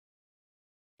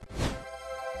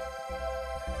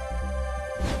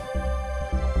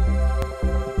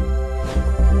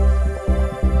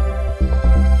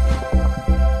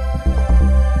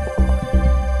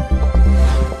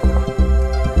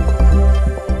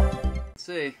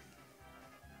see.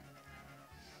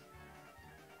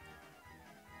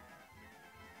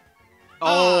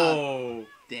 Oh!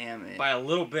 Damn it. By a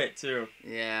little bit, too.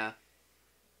 Yeah.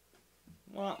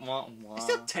 Wah, wah, wah. I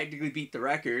still technically beat the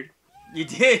record. You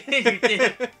did. You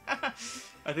did. I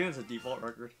think that's a default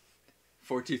record.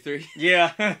 4-2-3.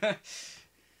 Yeah.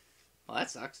 Well,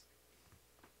 that sucks.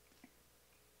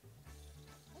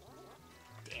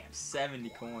 Damn, 70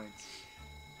 coins.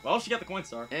 Well, she got the coin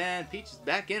star. And Peach is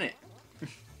back in it. Well,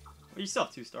 you still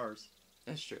have 2 stars.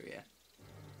 That's true, yeah.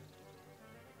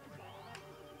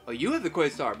 Oh, you have the coin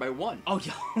star by 1. Oh,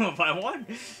 yeah, by 1.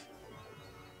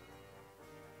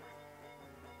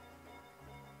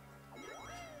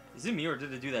 Is it me or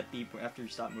did it do that beep after you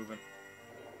stop moving?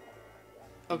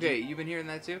 Okay, you've been hearing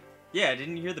that too? Yeah,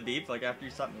 didn't you hear the beep like after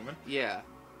you stopped moving? Yeah.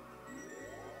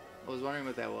 I was wondering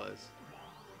what that was.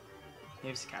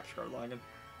 Maybe it's a capture card login.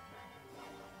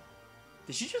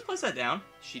 Did she just place that down?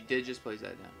 She did just place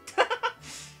that down.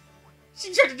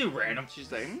 She tried to do random.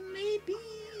 She's like,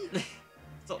 maybe.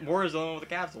 So Warrior's the one with the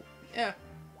capsule. Yeah.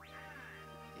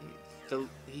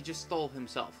 He just stole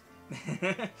himself.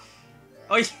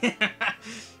 Oh, yeah.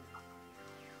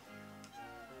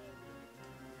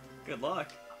 Good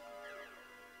luck.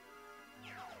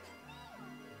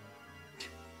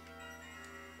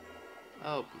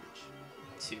 Oh,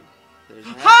 Peach. 2. There's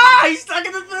Ha! He's stuck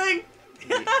in the thing!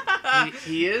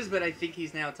 he is, but I think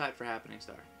he's now tied for Happening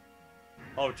Star.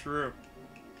 Oh, true.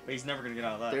 But he's never gonna get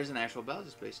out of that. There's an actual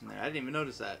Bowser space in there. I didn't even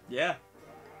notice that. Yeah.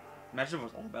 Imagine if it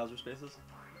was all Bowser spaces.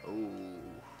 Ooh.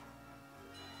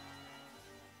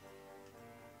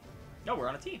 No, we're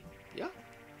on a team. Yeah.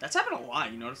 That's happened a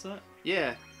lot, you notice that?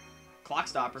 Yeah. Clock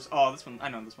stoppers. Oh, this one. I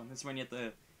know this one. This is when you have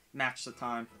to match the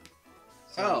time.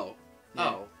 So, yeah,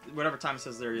 Oh. whatever time it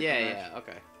says there, you Yeah, have to match. yeah,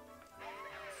 okay.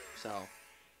 So,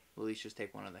 we'll at least just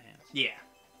take one of the hands. Yeah.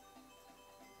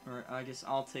 Alright, I guess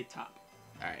I'll take top.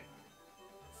 Alright.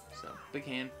 So, big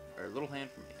hand, or little hand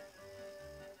for me.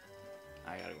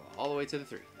 I gotta go all the way to the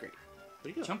 3. Great. What are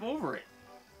you doing? Jump over it.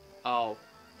 Oh,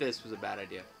 this was a bad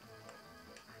idea.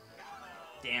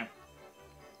 Damn.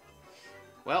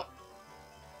 Well.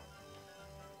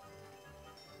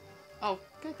 Oh,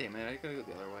 god damn it, I gotta go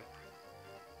the other way.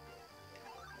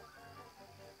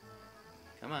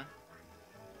 Come on.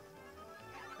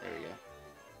 There we go.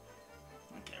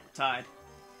 Okay, we're tied.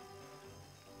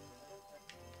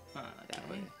 That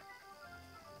way.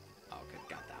 Okay,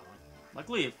 got that one.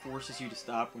 Luckily, it forces you to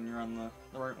stop when you're on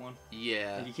the right one.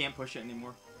 Yeah. Like, you can't push it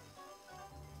anymore.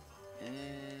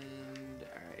 And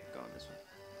alright, going this way.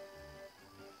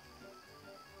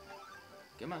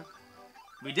 Come on.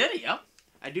 We did it, yep.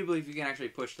 I do believe you can actually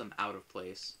push them out of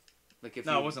place. Like if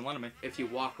No, you, it wasn't letting me. if you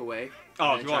walk away.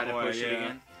 Oh, and if then you walk try to away, push it yeah.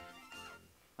 again.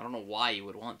 I don't know why you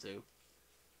would want to.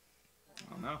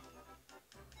 Oh no.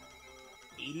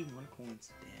 81 coins.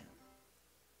 Damn.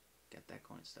 Got that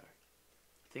coin star.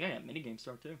 I think I got minigame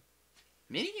star too.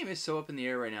 Minigame is so up in the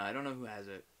air right now. I don't know who has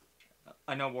it.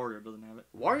 I know Warrior doesn't have it.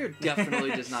 Wario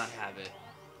definitely does not have it.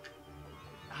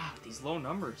 Ah, these low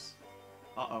numbers.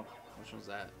 Uh-oh. Which one's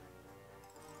that?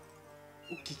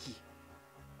 Ooh, Kiki.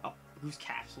 Oh, whose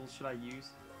capsules should I use?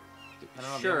 I don't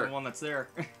know, the Sure. only one that's there.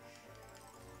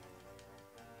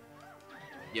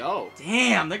 Yo.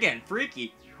 Damn, they're getting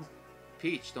freaky.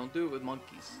 Peach, don't do it with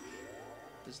monkeys.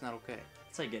 It's not okay.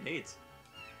 That's how you get AIDS.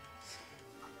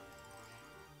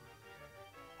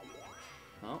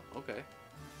 Oh, okay.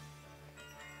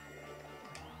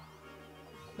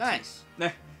 Nice.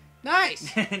 Nice.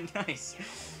 Nice.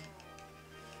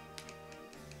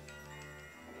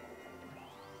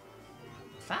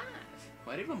 Five.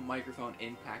 Why do you have a microphone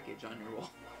in package on your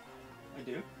wall? I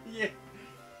do. Yeah.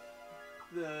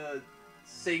 The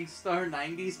SingStar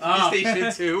 90s Oh.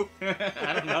 PlayStation 2.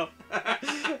 I don't know.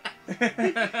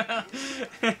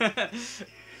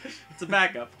 It's a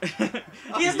backup.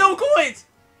 He has no coins!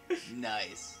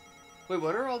 Nice. Wait,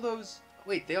 what are all those?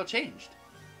 Wait, they all changed.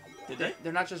 Did they?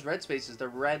 They're not just red spaces, they're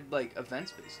red, like, event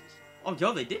spaces. Oh,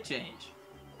 yo, they did change.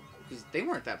 Because they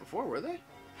weren't that before, were they?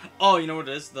 Oh, you know what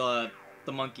it is? The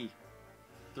monkey.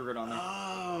 Threw it on there.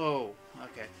 Oh,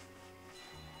 okay.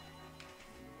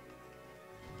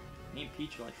 Me and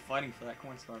Peach are like fighting for that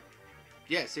coin star.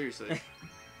 Yeah, seriously.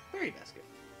 Berry basket.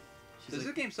 She's Does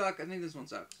like, this game suck? I think this one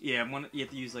sucks. yeah, you have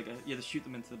to use you have to shoot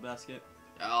them into the basket.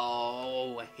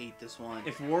 Oh, I hate this one.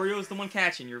 If Wario's the one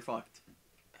catching, you're fucked.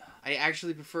 I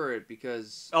actually prefer it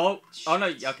because Oh no,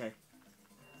 okay.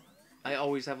 I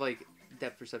always have, like,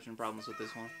 depth perception problems with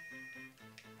this one.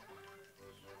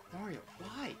 Mario,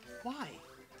 why? Why?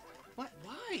 What?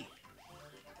 Why?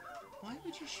 Why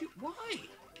would you shoot? Why?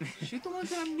 Shoot the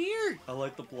ones that I'm near. I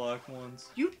like the black ones.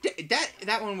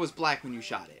 That one was black when you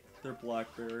shot it. They're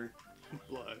blackberry.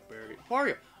 Blackberry.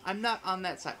 Wario, I'm not on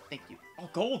that side. Thank you. Oh,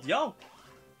 gold, yo.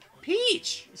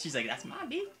 Peach! She's like, that's my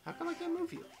B. How come I can't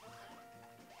move you?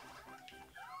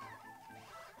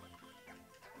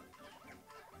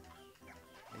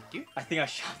 Thank you. I think I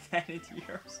shot that into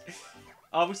yours.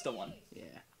 Oh, we still won. Yeah.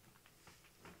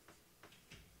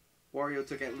 Wario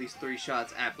took at least 3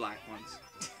 shots at black ones.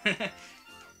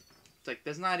 It's like,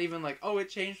 there's not even like, oh, it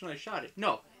changed when I shot it.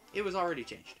 No, it was already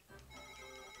changed.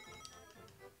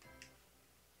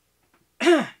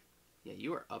 Yeah,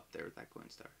 you are up there with that coin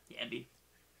star. Yeah, B.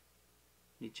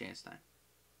 Need chance time.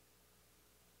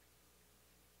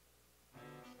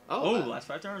 Oh, Oh, last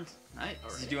 5 turns. Nice.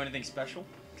 Does he do anything special?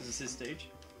 Because it's his stage.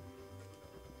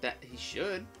 That he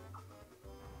should.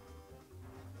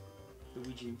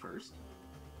 Luigi in first.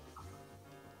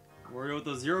 Wario with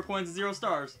those 0 coins and 0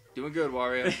 stars. Doing good,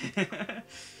 Wario.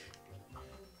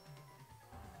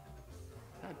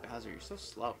 God, Bowser, you're so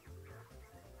slow.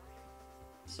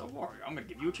 So Wario, I'm gonna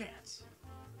give you a chance.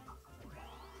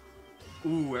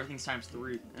 Ooh, everything's times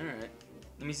 3. Alright.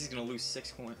 That means he's gonna lose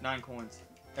 9 coins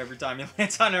every time he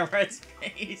lands on a red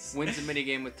space. Wins a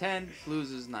minigame with 10,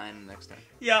 loses 9 the next time.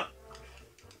 Yep.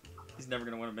 He's never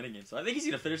gonna win a minigame, so I think he's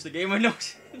gonna finish the game with no.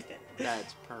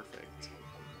 That's perfect.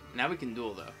 Now we can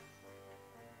duel, though.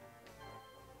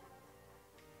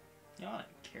 You know, I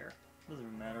don't care. Doesn't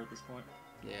even matter at this point.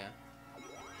 Yeah.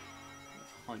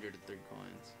 103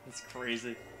 coins. It's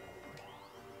crazy.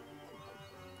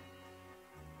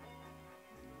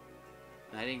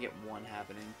 And I didn't get one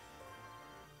happening.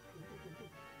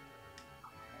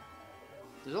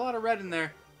 There's a lot of red in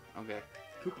there. Okay.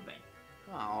 Koopa Bank.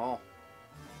 Oh.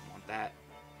 I want that.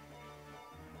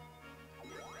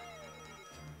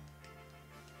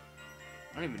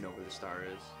 I don't even know where the star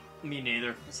is. Me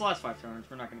neither. It's the last 5 turns.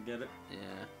 We're not gonna get it.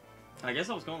 Yeah. I guess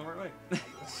I was going the right way.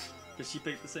 Because she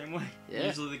picked the same way. Yeah.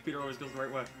 Usually the computer always goes the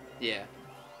right way. Yeah.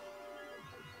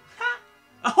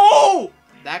 Oh!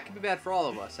 That could be bad for all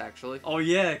of us, actually. Oh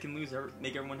yeah, it can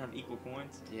make everyone have equal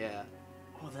coins. Yeah.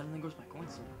 Oh, that only goes by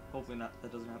coins. Hopefully not.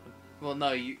 That doesn't happen. Well,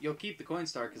 no, you'll keep the coin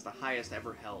star because the highest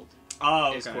ever held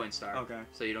Oh, is coin star. Okay.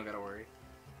 So you don't gotta worry.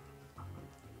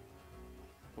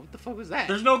 What the fuck was that?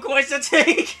 There's no coins to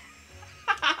take!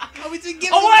 Oh, it's a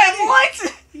gift. Oh, wait,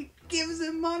 what? He gives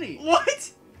him money.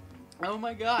 What? Oh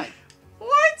my god.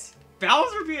 What?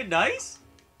 Bowser being nice?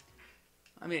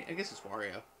 I mean, I guess it's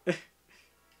Wario.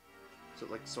 So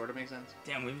it, like, sort of makes sense.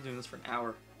 Damn, we've been doing this for an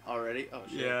hour. Already? Oh,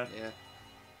 shit. Yeah. Yeah.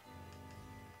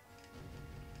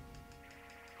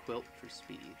 Quilt for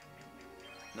speed.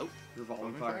 Nope.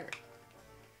 Revolving fire.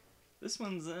 This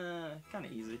one's, kind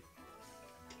of easy.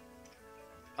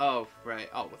 Oh, right.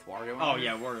 Oh, with Wario on Oh, it?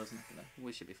 yeah, Wario's not gonna...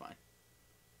 We should be fine.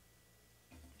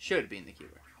 Should be in the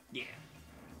keyboard. Yeah.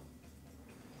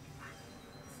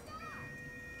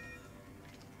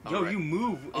 Oh, Yo, right. you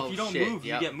move. Oh, If you don't shit, move,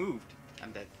 yep. you get moved.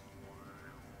 I'm dead.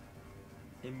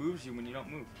 It moves you when you don't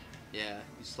move. Yeah,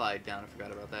 you slide down. I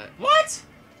forgot about that. What?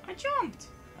 I jumped.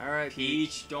 Alright,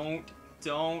 Peach, don't.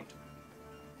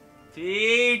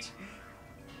 Peach!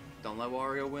 Don't let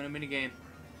Wario win a minigame.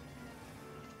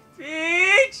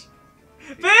 Peach!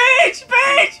 Peach!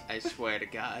 Peach! I swear to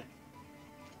God.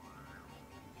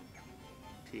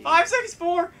 Peach. 5 seconds,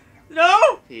 4.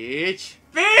 No! Peach.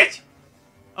 Peach!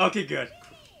 Okay, good.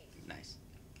 Nice.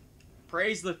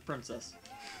 Praise the princess.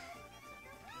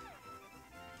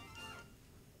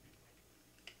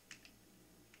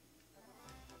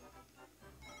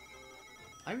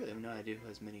 I really have no idea who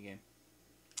has minigame.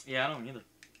 Yeah, I don't either.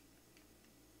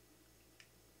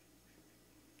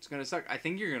 It's gonna suck. I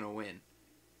think you're gonna win.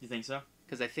 You think so?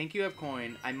 Because I think you have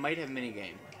coin. I might have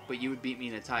minigame. But you would beat me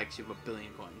in a tie because you have a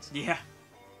billion coins. Yeah.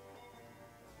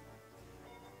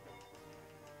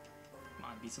 Come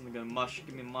on, be something good. Mush.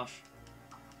 Give me mush.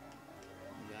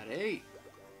 You got 8.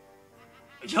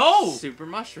 Yo! Super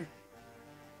mushroom.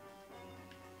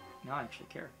 Now I actually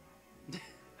care.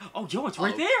 Oh, yo, it's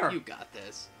right Oh, there! You got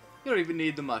this. You don't even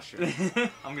need the mushroom.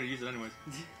 I'm gonna use it anyways.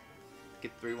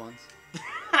 Get 3 ones.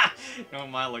 You know,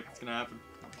 my luck, it's gonna happen.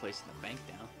 I'm placing the bank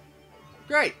down.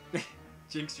 Great.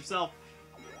 Jinx yourself.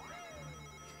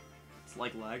 It's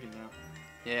like lagging now.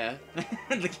 Yeah.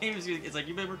 The game is, it's like,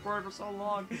 you've been recording for so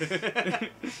long.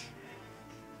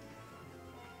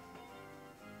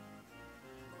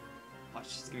 Watch,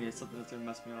 she's gonna get something that's gonna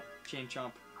mess me up. Chain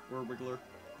Chomp or Wiggler.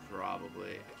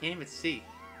 Probably. I can't even see.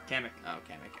 Kamek. Oh,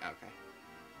 Kamek. Okay.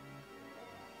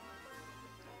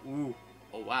 Ooh.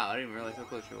 Oh, wow. I didn't even realize how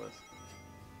close she was.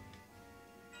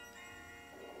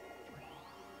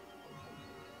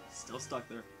 Still stuck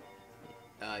there.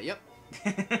 Yep.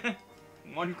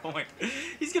 1 coin.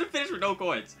 He's gonna finish with no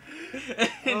coins.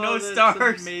 Oh, no that's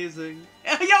stars. amazing.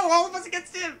 Yo, all of us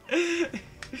against him.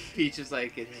 Peach is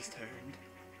like, it has turned.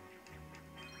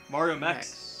 Mario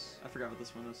Max. I forgot what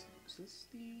this one is. Is this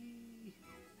the...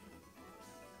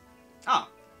 Ah.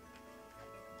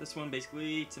 This one,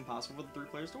 basically, it's impossible for the 3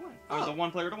 players to win. Or Oh. the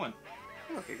 1 player to win.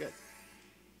 Okay, good.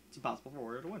 It's impossible for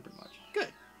Wario to win, pretty much. Good.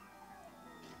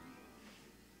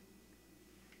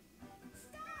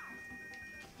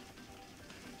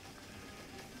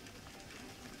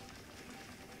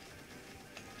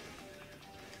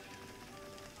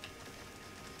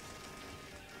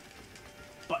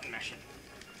 Button mashing.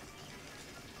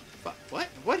 Fuck, what?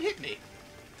 What hit me?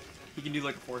 He can do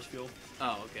like a force field.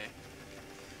 Oh, okay.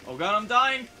 Oh god, I'm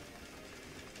dying!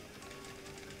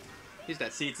 He's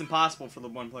dead. See, it's impossible for the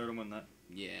 1 player to win that.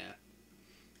 Yeah.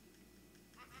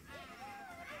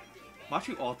 Watch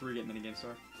you all 3 get minigame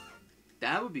star.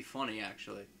 That would be funny,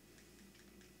 actually.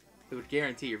 It would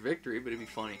guarantee your victory, but it'd be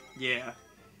funny. Yeah.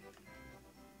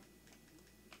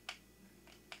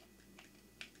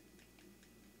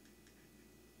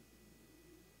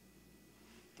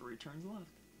 Three turns left.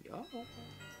 Yo.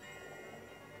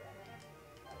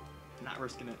 Not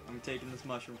risking it. I'm taking this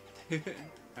mushroom.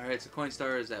 Alright, so Coin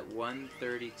Star is at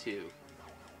 132.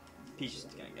 Peach is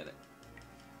gonna get it.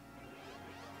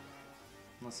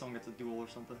 Unless someone gets a duel or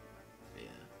something. Yeah.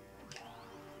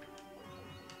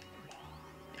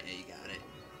 Yeah, you got it.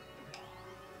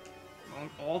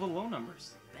 All the low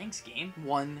numbers. Thanks, game.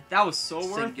 One. That was so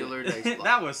worth Singular it. dice block.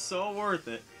 That was so worth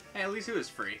it. Hey, at least it was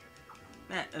free.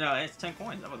 No, it's 10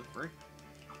 coins. That wasn't free.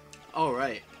 Oh,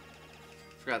 right.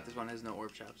 Forgot this one has no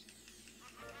orb shops.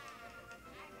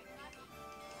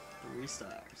 3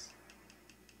 stars.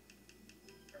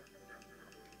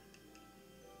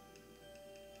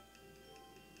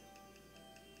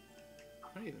 I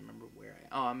don't even remember where I am.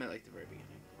 Oh, I'm at like the very beginning.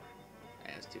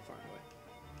 Yeah, it's too far away.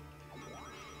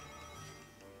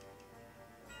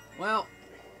 Well.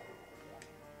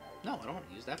 No, I don't want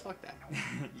to use that. Fuck that.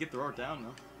 You can throw it down,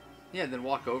 though. Yeah, then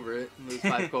walk over it and lose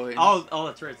 5 coins. Oh,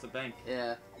 that's right. It's the bank.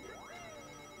 Yeah.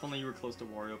 If only you were close to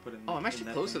Wario. Put it in. Oh, I'm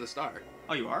actually close to the star.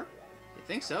 Oh, you are? I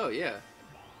think so, yeah.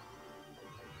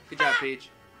 Good job, Peach.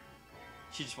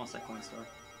 She just wants that coin star.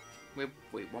 Wait,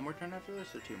 one more turn after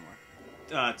this or 2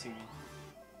 more? 2 more.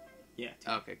 Yeah.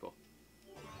 2. Okay, cool.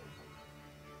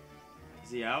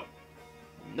 Is he out?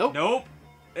 Nope. Nope.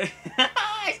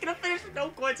 He's gonna finish with no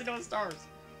coins and no stars.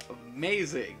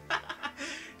 Amazing.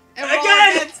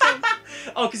 Again!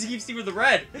 Oh, because he keeps teaming with the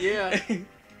red. Yeah.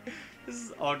 This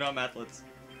is. Oh no, I'm athletes.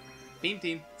 Beam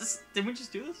team. Didn't we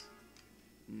just do this?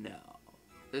 No.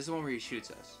 This is the one where he shoots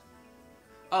us.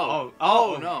 Oh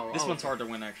no. This Oh, one's hard to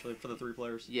win actually for the 3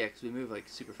 players. Yeah, because we move like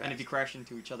super fast. And if you crash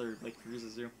into each other, like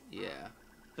freezes you. Yeah.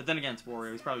 But then again, it's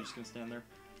Wario. He's probably just gonna stand there.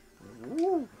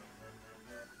 Woo.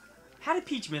 How did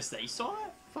Peach miss that? You saw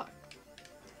that? Fuck.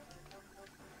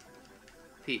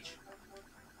 Peach.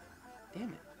 Damn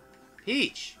it.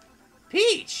 Peach!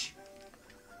 Peach!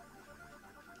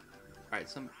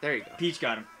 Alright, there you go. Peach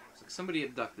got him. It's like somebody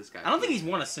abduct this guy. I don't think he's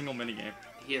won a single minigame.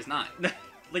 He has not.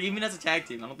 Like, even as a tag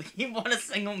team, I don't think he won a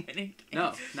single minigame.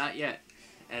 No, not yet.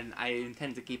 And I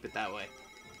intend to keep it that way.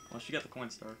 Well, she got the coin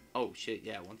star. Oh, shit,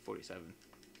 yeah, 147.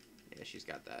 Yeah, she's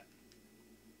got that.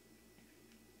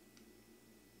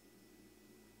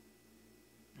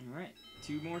 Alright,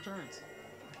 2 more turns.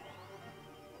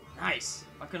 Nice!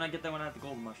 Why couldn't I get that one at the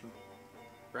golden mushroom?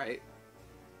 Right.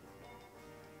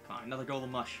 Come on, another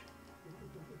golden mush.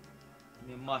 Give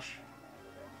me a mush.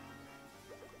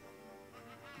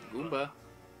 Goomba. What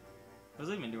does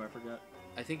it even do? I forgot.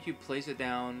 I think you place it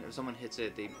down, if someone hits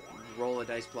it, they roll a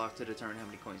dice block to determine how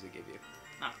many coins they give you.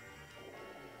 Ah.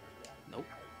 Nope.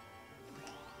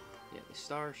 Yeah, the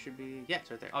star should be... Yeah,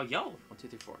 it's right there. Oh, yo! 1, 2,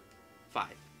 3, 4. 5.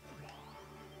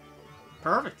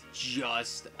 Perfect!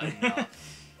 Just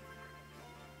enough.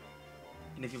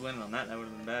 And if you landed on that, that would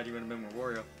have been bad. You would have been more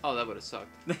Wario. Oh, that would have sucked.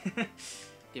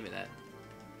 Give me that.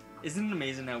 Isn't it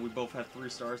amazing how we both have 3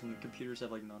 stars and the computers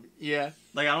have, like, none? Yeah.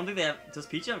 Like, I don't think they have... Does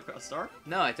Peach have a star?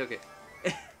 No, I took it.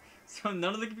 So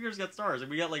none of the computers got stars, and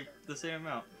we got, like, the same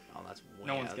amount. Oh, that's way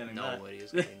No one's out. getting that. Nobody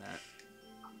is getting that.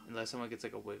 Unless someone gets,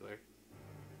 like, a wiggler.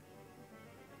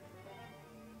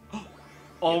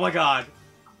 Oh my god!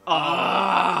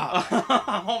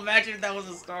 Ah! Oh, imagine if that was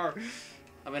a star.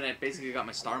 I mean, I basically got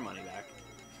my star money back.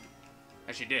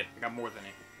 Actually did. I got more than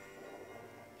it.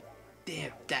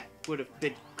 Damn, that would have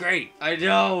been great. I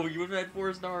know! You would have had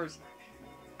 4 stars.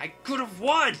 I could have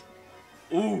won!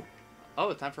 Ooh! Oh,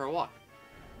 it's time for a walk.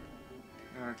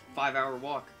 Alright, 5-hour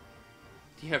walk.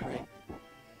 Yeah, right.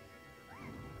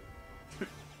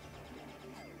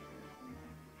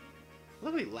 I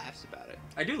love how he laughs about it.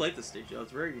 I do like this stage, though.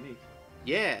 It's very unique.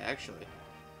 Yeah, actually.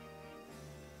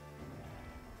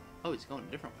 Oh, he's going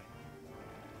a different way.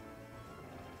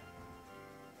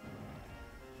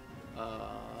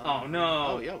 Oh, no.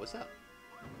 Oh, yo, what's up?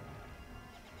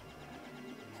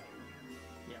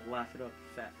 Yeah, laugh it up,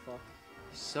 fat fuck.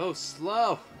 So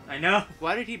slow. I know.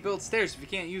 Why did he build stairs if he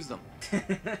can't use them?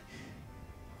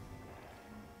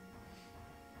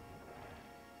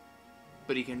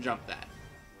 But he can jump that.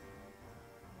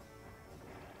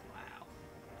 Wow.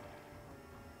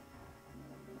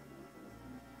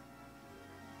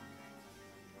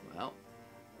 Well.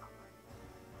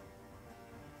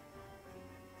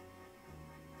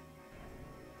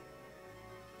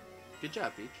 Good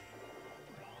job, Peach.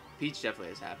 Peach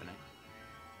definitely is happening.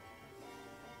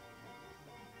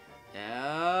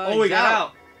 Oh, he got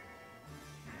out.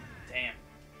 Damn.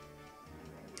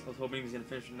 I was hoping he was going to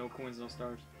finish with no coins, no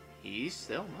stars. He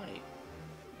still might.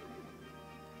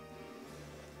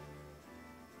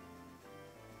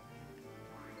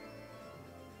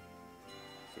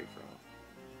 Free for all.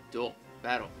 Duel.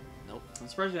 Battle. Nope. I'm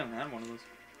surprised we haven't had one of those.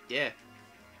 Yeah.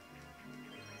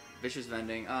 Vicious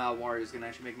vending. Wario's gonna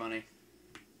actually make money.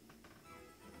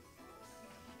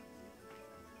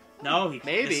 No, he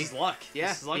maybe. This is luck. Yeah,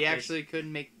 this is luck he based. actually could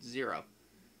make 0.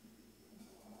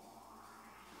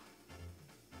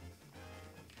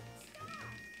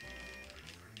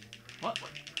 What?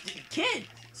 Kid!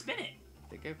 Spin it!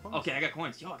 They get coins. Okay, I got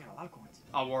coins. Yo, I got a lot of coins.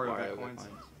 Oh, Wario got coins.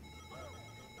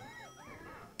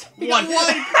 He got 1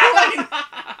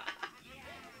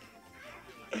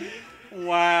 coin!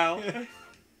 Wow.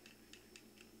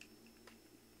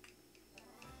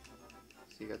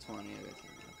 So you got 20, I got 20.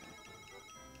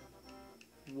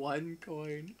 Okay. 1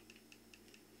 coin.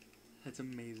 That's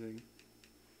amazing.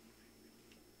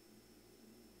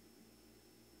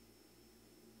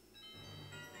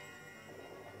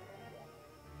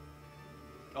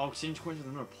 Oh, exchange coins with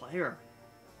another player.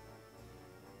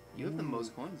 You have the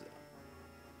most coins,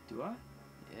 though. Do I?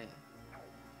 Yeah.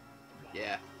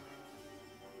 Yeah.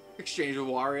 Exchange with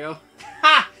Wario.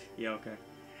 Ha! Yeah, okay.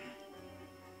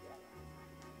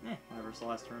 Eh, whatever, it's the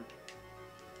last turn.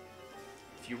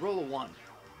 If you roll a 1,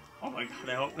 Oh my god,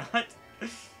 I hope not.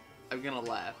 I'm gonna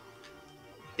laugh.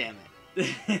 Damn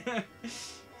it. I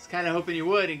was kind of hoping you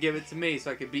would and give it to me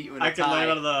so I could beat you in a I could tie.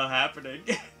 land on the happening.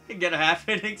 And get a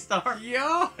happening star.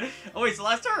 Yo! Oh wait, it's the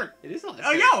last turn. It is the last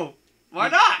Oh turn. yo! Why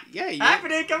not? Yeah, you...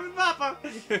 Happening, coming papa.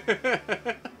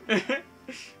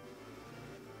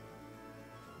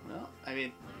 Well, I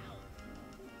mean...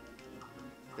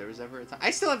 If there was ever a time...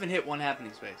 I still haven't hit 1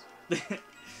 happening space.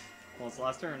 Well, it's the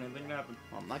last turn, anything can happen.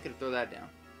 Well, I'm not gonna throw that down.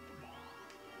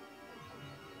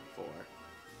 4.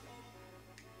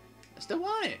 I still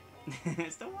want it.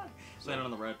 It's still one. Landed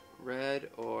on the red. Red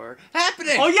or...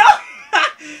 Happening! Oh yeah!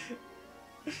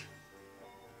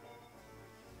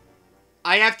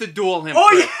 I have to duel him Oh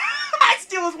first. yeah! I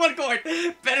steal his 1 coin.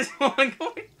 Bet his 1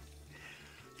 coin.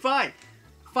 Fine.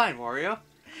 Fine, Wario.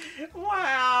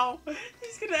 Wow.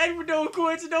 He's gonna end with no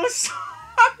coins and no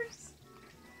stars.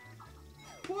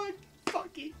 1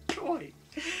 fucking coin.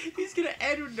 He's gonna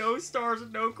end with no stars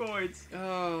and no coins.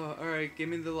 Oh, alright. Give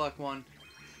me the luck one.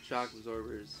 Shock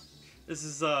absorbers. This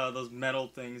is those metal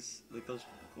things, like those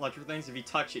electric things. If you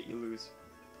touch it, you lose.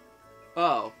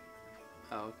 Oh.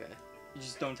 Oh, okay. You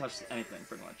just don't touch anything,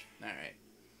 pretty much. Alright.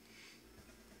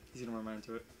 He's gonna run right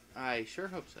into it. I sure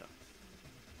hope so.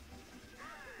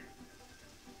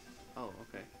 Oh,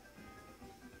 okay.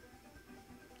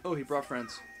 Oh, he brought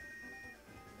friends.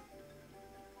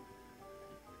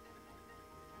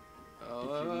 If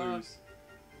you lose.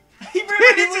 He ran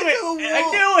into into it! the I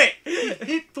wall. knew it!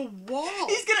 He hit the wall.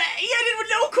 He ended with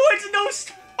no coins and no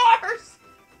stars!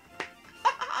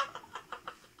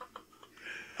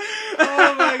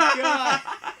 Oh my god.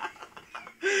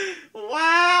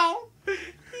 Wow!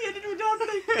 He ended with nothing!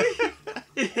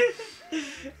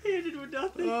 He ended with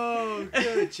nothing. Oh,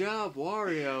 good job,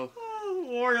 Wario. Oh,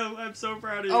 Wario, I'm so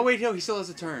proud of you. Oh, wait, no, he still has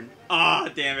a turn. Ah,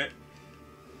 damn it.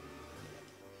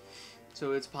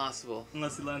 So it's possible.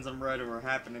 Unless he lands on red or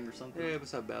happening or something. Hey,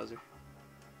 what's up, Bowser?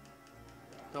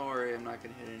 Don't worry, I'm not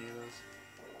gonna hit any of those.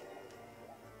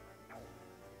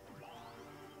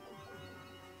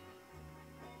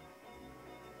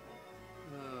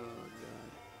 Oh,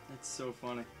 God. That's so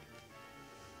funny.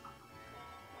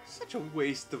 Such a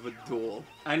waste of a duel.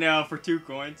 I know, for 2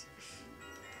 coins.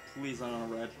 Please land on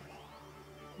a red.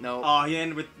 No. Oh, he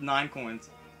ended with 9 coins.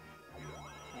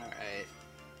 Alright.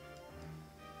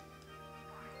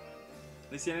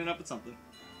 At least he ended up with something.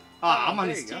 Ah, I'm on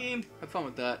there his you go. team. Have fun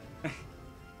with that.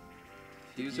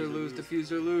 Diffuse or lose,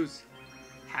 diffuse or lose.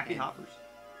 Happy And- hoppers.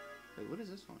 Wait, what is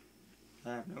this one?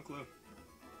 I have no clue.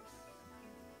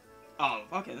 Oh,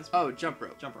 okay. That's Oh, jump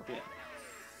rope. jump rope. Yeah.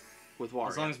 With Wario.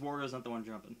 As long as Wario's not the one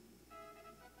jumping.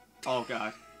 Oh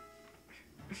god.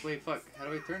 Wait, fuck. How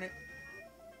do I turn it?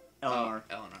 Eleanor.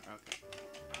 Oh, Eleanor, okay.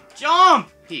 Jump!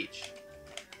 Peach.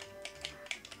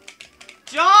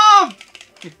 Jump!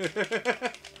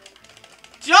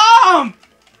 Jump!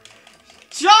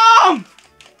 Jump!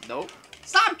 Nope.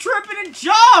 Stop tripping and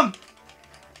jump!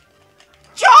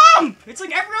 Jump! It's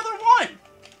like every other one.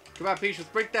 Come on, Peach. Let's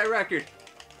break that record.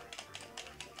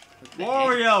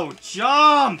 Wario,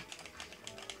 jump!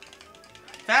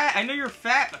 Fat, I know you're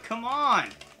fat, but come on.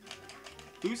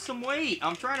 Lose some weight.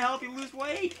 I'm trying to help you lose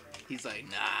weight. He's like,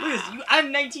 nah. Look at this.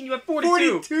 I'm 19, you have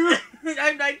 42. 42.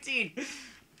 I'm 19.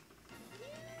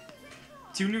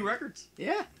 2 new records.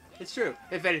 Yeah, it's true.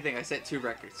 If anything, I set 2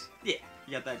 records. Yeah,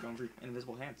 you got that going for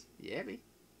Invisible Hands. Yeah, me.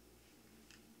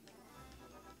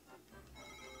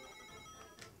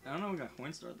 I don't know. We got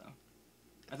Coinstar though.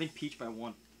 I think Peach by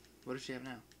 1. What does she have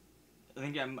now? I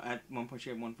think I'm at one point she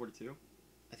had 142.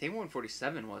 I think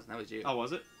 147 was, and that was you. Oh,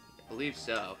 was it? I believe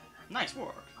so. Nice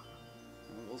work.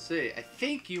 We'll see. I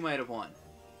think you might have won.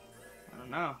 I don't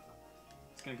know.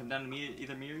 It's gonna come down to me,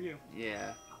 either me or you.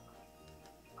 Yeah.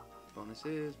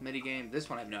 Bonuses, minigame. This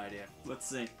one I have no idea. Let's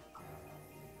see.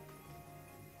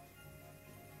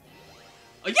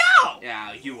 Oh, yo!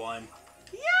 Yeah, you won.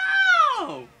 Yo!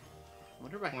 I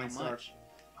wonder by how Coinstar. much.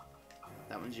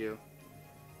 That one's you.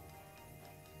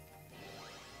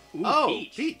 Ooh, Oh,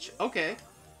 Peach. Peach. Okay.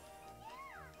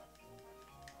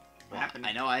 What happened?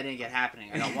 I know I didn't get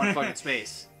happening. I got 1 fucking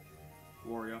space.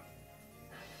 Wario.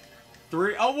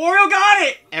 3. Oh, Wario got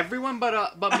it! Everyone but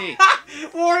me.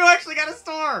 Wario actually got a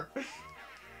star!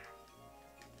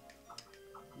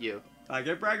 You. I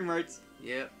get bragging rights.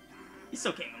 Yep. He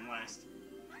still came in last.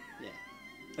 Yeah.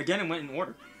 Again, it went in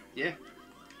order. Yeah.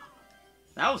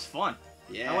 That was fun.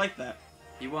 Yeah. I like that.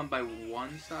 You won by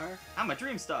 1 star? I'm a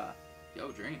dream star. Yo,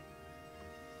 dream.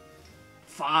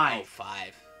 5. Oh,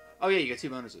 5. Oh, yeah, you got 2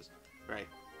 bonuses. Right.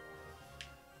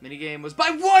 Minigame was by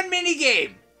 1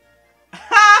 minigame!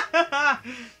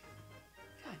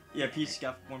 Yeah, Peach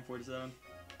got 147.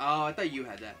 Oh, I thought you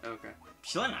had that. Okay.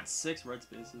 She landed on 6 red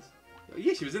spaces. Oh,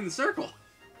 yeah, she was in the circle.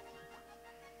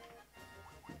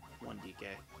 1 DK.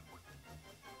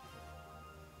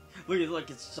 Look,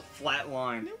 it's just a flat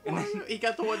line. And then, He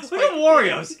got the 1 spike. look at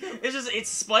Wario's. It's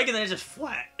spike and then it's just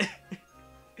flat.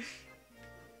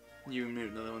 You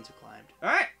moved another one to climbed.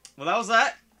 Alright, well that was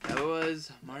that. That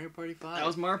was Mario Party 5. That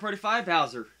was Mario Party 5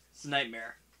 Bowser. It's a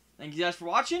nightmare. Thank you guys for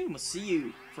watching. We'll see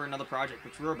you for another project,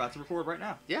 which we're about to record right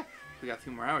now. Yeah, we got a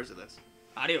few more hours of this.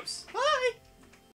 Adios. Ah!